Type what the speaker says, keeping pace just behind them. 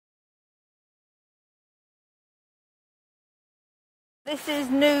This is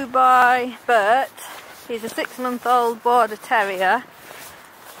new by Burt. He's a 6-month-old Border Terrier.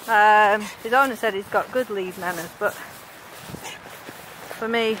 His owner said he's got good lead manners, but for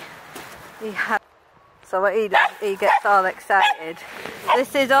me, he has. So what he does, he gets all excited.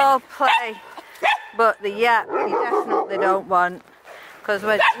 This is all play, but the yap you definitely don't want, because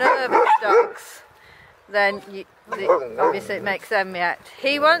when nervous dogs, then obviously it makes them react.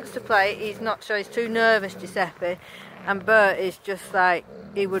 He wants to play, he's not sure, he's too nervous, Giuseppe, and Burt is just like,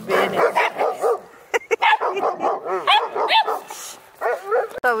 he would be in it.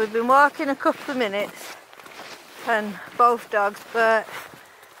 So we've been walking a couple of minutes, and both dogs, Burt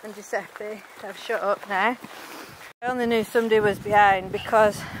and Giuseppe, have shut up now. I only knew somebody was behind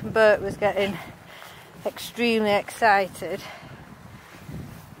because Burt was getting extremely excited.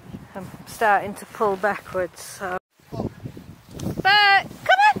 I'm starting to pull backwards, so... Burt,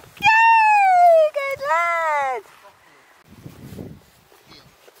 come on! Yay! Good lad!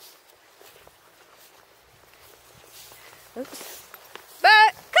 Oops.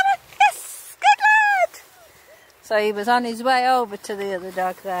 Burt, come on! Yes! Good lad! So he was on his way over to the other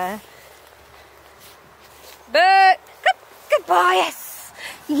dog there. Burt, good boy, yes!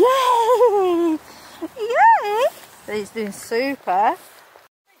 Yay! Yay! So he's doing super.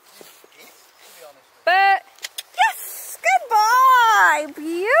 Burt, yes! Good boy!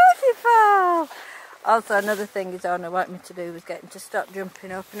 Beautiful! Also, another thing his owner wanted me to do was get him to stop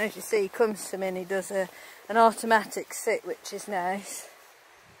jumping up, and as you see, he comes to me and he does an automatic sit, which is nice.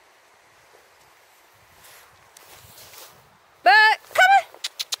 Burt, come on!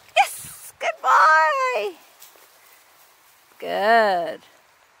 Yes! Good boy! Good.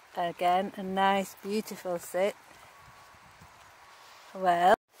 Again, a nice, beautiful sit.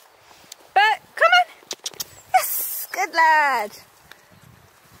 Well. Burt, come on! Yes! Good lad!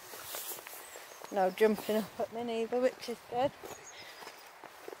 No jumping up at me neither, which is good.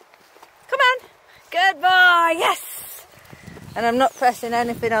 Come on! Good boy! Yes! And I'm not pressing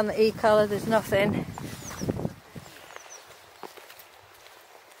anything on the e-collar, there's nothing.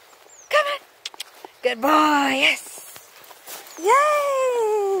 Come on! Good boy! Yes!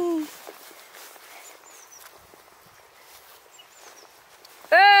 Yay!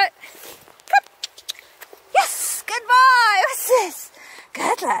 Burt! Come! Yes! Good boy! What's this?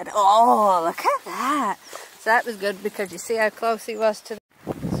 Good lad. Oh, look at that. So that was good because you see how close he was to them.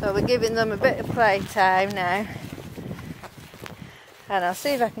 So we're giving them a bit of play time now. And I'll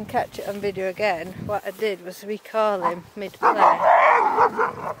see if I can catch it on video again. What I did was recall him mid-play.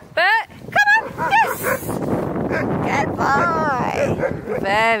 Burt, come on. Yes. Good boy.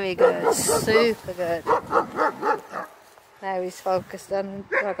 Very good. Super good. Now he's focused on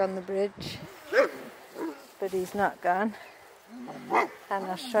the dog on the bridge. But he's not gone. And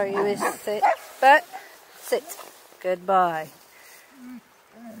I'll show you his sit. But sit. Good boy.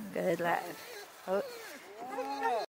 Good lad. Oh.